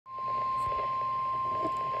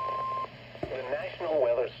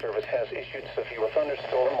Service has issued severe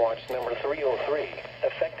thunderstorm watch number 303,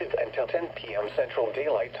 effective until 10 p.m. Central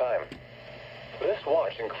Daylight Time. This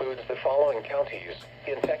watch includes the following counties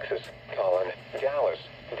in Texas: Collin, Dallas,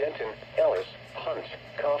 Denton, Ellis, Hunt,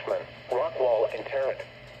 Kaufman, Rockwall, and Tarrant.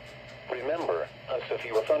 Remember, a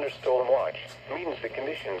severe thunderstorm watch means the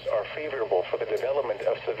conditions are favorable for the development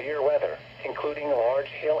of severe weather, including large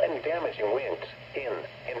hail and damaging winds in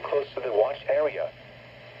and close to the watch area.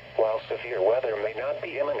 While severe weather may not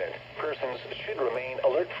be imminent, persons should remain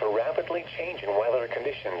alert for rapidly changing weather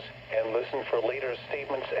conditions and listen for later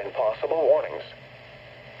statements and possible warnings.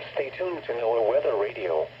 Stay tuned to NOAA weather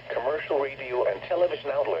radio, commercial radio and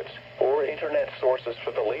television outlets, or internet sources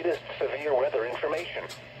for the latest severe weather information.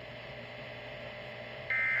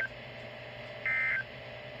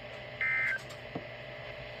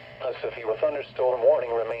 A severe thunderstorm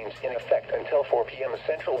warning remains in effect until 4 p.m.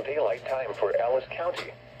 Central Daylight Time for Ellis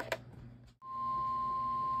County.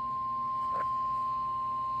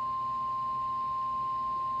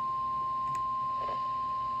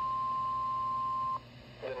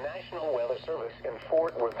 The National Weather Service in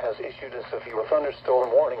Fort Worth has issued a severe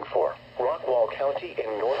thunderstorm warning for Rockwall County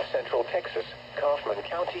in north central Texas, Kaufman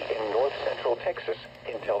County in north central Texas,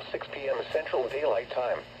 until 6 p.m. Central Daylight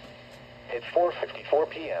Time. At 4:54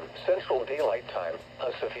 p.m. Central Daylight Time,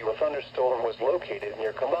 a severe thunderstorm was located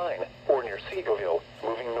near Combine, or near Seagoville,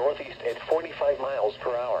 moving northeast at 45 miles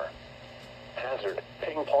per hour. Hazard: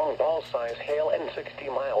 ping-pong ball-size hail and 60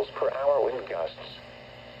 miles per hour wind gusts.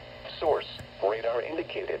 Source: radar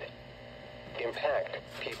indicated. Impact: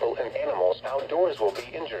 people and animals outdoors will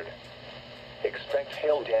be injured. Expect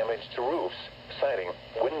hail damage to roofs, siding,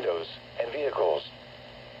 windows, and vehicles.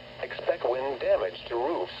 Expect wind damage to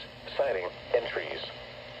roofs, siding, and trees.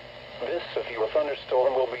 This severe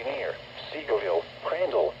thunderstorm will be near Seagoville,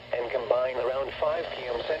 Crandall, and Combine around 5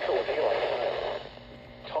 p.m. Central Daylight Time.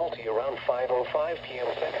 Talty around 5:05 p.m.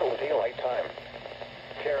 Central Daylight Time.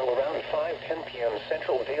 Terrell around 5:10 p.m.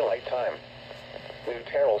 Central Daylight Time. New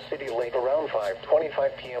Terrell City Lake around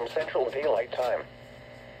 5:25 p.m. Central Daylight Time.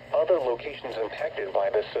 Other locations impacted by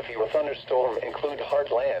this severe thunderstorm include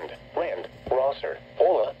Heartland, Rand, Rosser,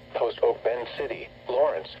 Ola, Post Oak Bend City,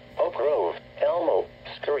 Lawrence, Oak Grove, Elmo,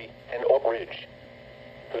 Scurry, and Oak Ridge.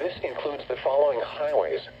 This includes the following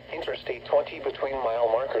highways: Interstate 20 between mile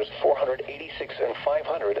markers 486 and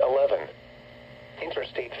 511.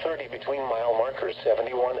 Interstate 30 between mile markers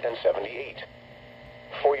 71 and 78.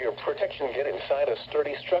 For your protection, get inside a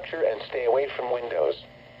sturdy structure and stay away from windows.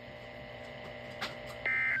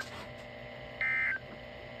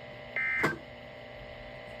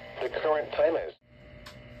 The current time is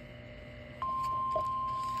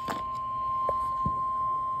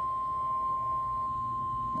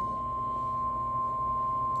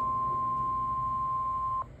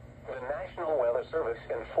The National Weather Service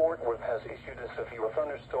in Fort Worth has issued a severe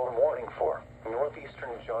thunderstorm warning for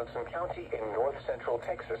northeastern Johnson County in north central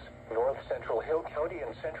Texas, north central Hill County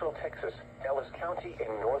in central Texas, Ellis County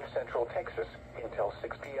in north central Texas, until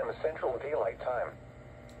 6 p.m. Central Daylight Time.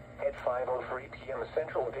 At 5:03 p.m.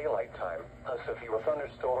 Central Daylight Time, a severe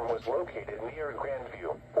thunderstorm was located near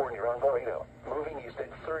Grandview, or near Alvarado, moving east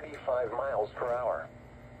at 35 miles per hour.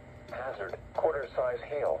 Hazard: quarter-size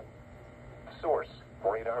hail. Source: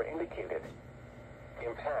 radar indicated.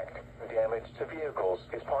 Impact: damage to vehicles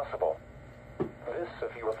is possible. This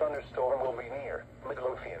severe thunderstorm will be near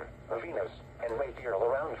Midlothian, Venus, and Mayfield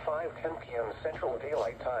around 5:10 p.m. Central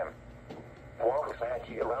Daylight Time.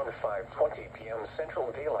 Waxahachie around 5:20 p.m.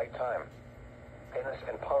 Central Daylight Time. Ennis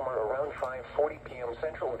and Palmer around 5:40 p.m.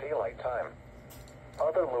 Central Daylight Time.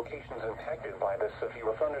 Other locations impacted by this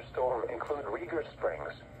severe thunderstorm include Rieger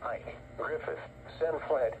Springs, Ike, Griffith,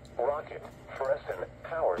 Senfled, Rocket, Fresson,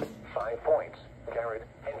 Howard, 5 Points, Garrett,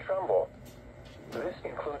 and Trumbull. This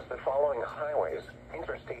includes the following highways: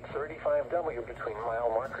 Interstate 35W between mile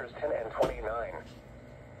markers 10 and 29.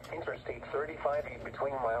 Interstate 35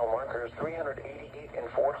 between mile markers 388 and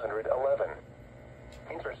 411.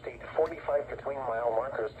 Interstate 45 between mile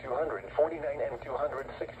markers 249 and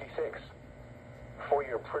 266. For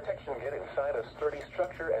your protection, get inside a sturdy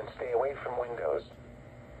structure and stay away from windows.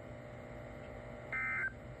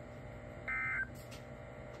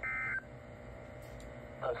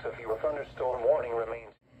 A severe thunderstorm warning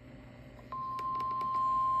remains.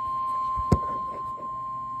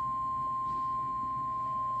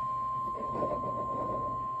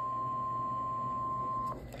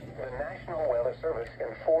 The National Weather Service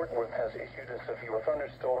in Fort Worth has issued a severe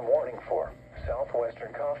thunderstorm warning for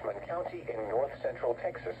southwestern Kaufman County in north central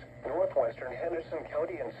Texas, northwestern Henderson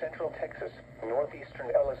County in central Texas,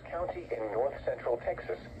 northeastern Ellis County in north central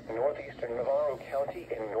Texas, northeastern Navarro County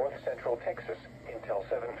in north central Texas, until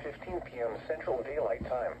 7:15 p.m. Central Daylight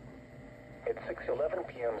Time. At 6:11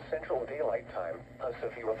 p.m. Central Daylight Time, a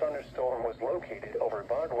severe thunderstorm was located over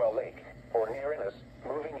Bardwell Lake, or near Ennis,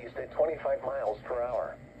 moving east at 25 miles per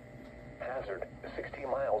hour. Hazard, 60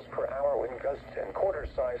 miles per hour wind gusts and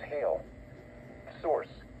quarter-size hail. Source,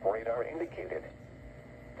 radar indicated.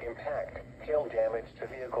 Impact, hail damage to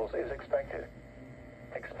vehicles is expected.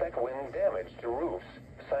 Expect wind damage to roofs,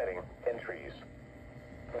 siding, and trees.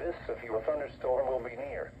 This severe thunderstorm will be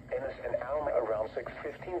near Ennis and Alma around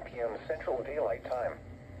 6:15 p.m. Central Daylight Time.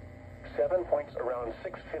 7 points around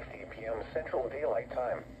 6:50 p.m. Central Daylight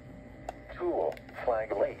Time. Tool,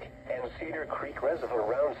 Flag Lake, and Cedar Creek Reservoir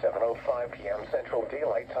around 7:05 p.m. Central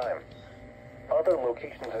Daylight Time. Other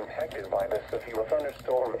locations impacted by this severe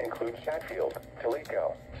thunderstorm include Chatfield,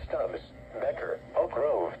 Toledo, Stubbs, Becker, Oak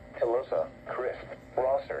Grove, Tolosa, Crisp,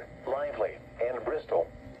 Rosser, Lively, and Bristol.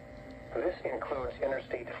 This includes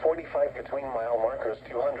Interstate 45 between mile markers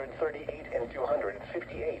 238 and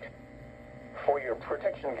 258. For your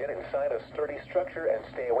protection, get inside a sturdy structure and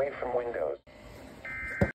stay away from windows.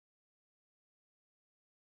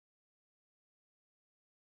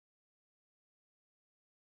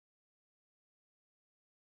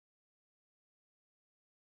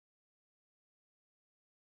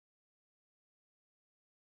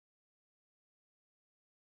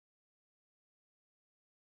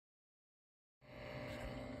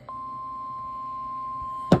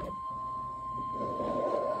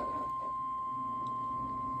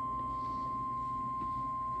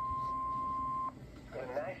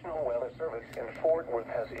 National Weather Service in Fort Worth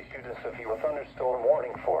has issued a severe thunderstorm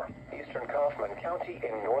warning for eastern Kaufman County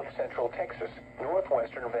in north central Texas,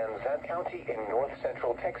 northwestern Van Zandt County in north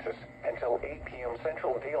central Texas, until 8 p.m.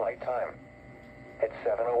 Central Daylight Time. At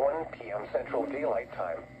 7:01 p.m. Central Daylight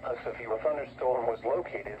Time, a severe thunderstorm was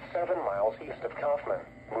located 7 miles east of Kaufman,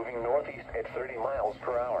 moving northeast at 30 miles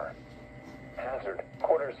per hour. Hazard,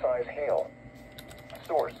 quarter-size hail.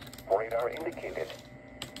 Source, radar indicated.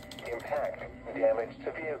 Impact, damage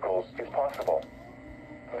to vehicles is possible.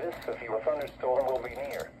 This severe thunderstorm will be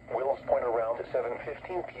near Wills Point around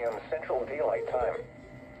 7:15 p.m. Central Daylight Time.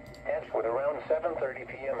 Edgewood around 7:30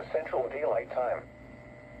 p.m. Central Daylight Time.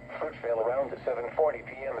 Fruitvale around 7:40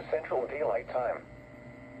 p.m. Central Daylight Time.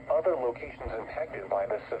 Other locations impacted by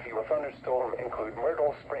this severe thunderstorm include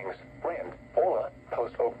Myrtle Springs, Rand, Ola,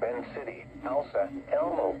 Post Oak Bend City, Alsa,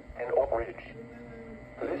 Elmo, and Oak Ridge.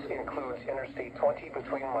 This includes Interstate 20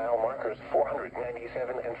 between mile markers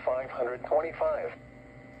 497 and 525.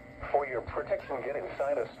 For your protection, get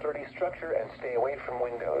inside a sturdy structure and stay away from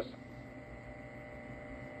windows.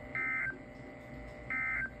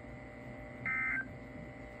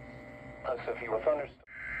 A severe thunderstorm.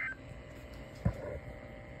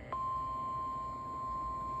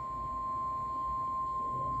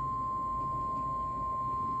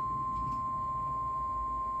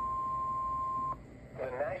 The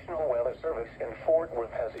National Weather Service in Fort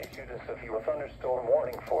Worth has issued a severe thunderstorm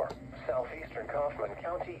warning for southeastern Kaufman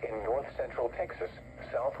County in north central Texas,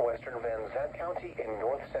 southwestern Van Zandt County in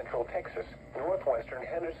north central Texas, northwestern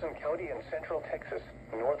Henderson County in central Texas,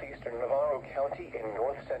 northeastern Navarro County in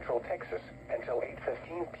north central Texas, until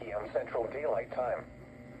 8:15 p.m. Central Daylight Time.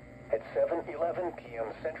 At 7:11 p.m.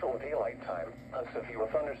 Central Daylight Time, a severe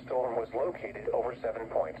thunderstorm was located over 7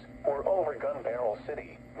 points, or over Gun Barrel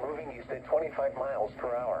City, moving east at 25 miles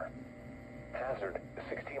per hour. Hazard,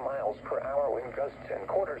 60 miles per hour wind gusts and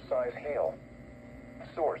quarter-size hail.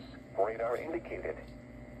 Source, radar indicated.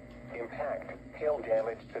 Impact, hail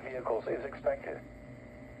damage to vehicles is expected.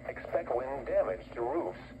 Expect wind damage to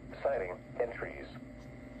roofs, siding, and trees.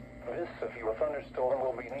 This severe thunderstorm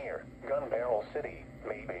will be near Gun Barrel City,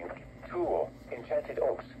 Maybank, Tool, Enchanted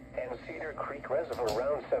Oaks, and Cedar Creek Reservoir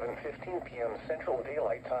around 7:15 p.m. Central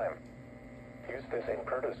Daylight Time. Eustis and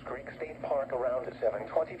Curtis Creek State Park around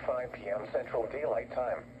 7:25 p.m. Central Daylight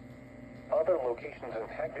Time. Other locations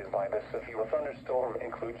impacted by this severe thunderstorm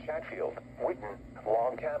include Chatfield, Whitten,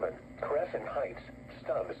 Log Cabin, Crescent Heights,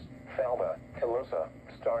 Stubbs, Falba, Tolosa,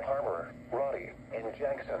 Star Harbor, Roddy, and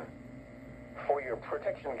Jackson. For your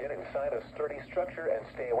protection, get inside a sturdy structure and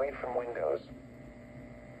stay away from windows.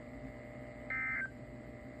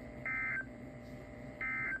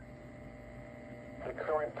 The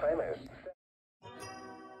current time is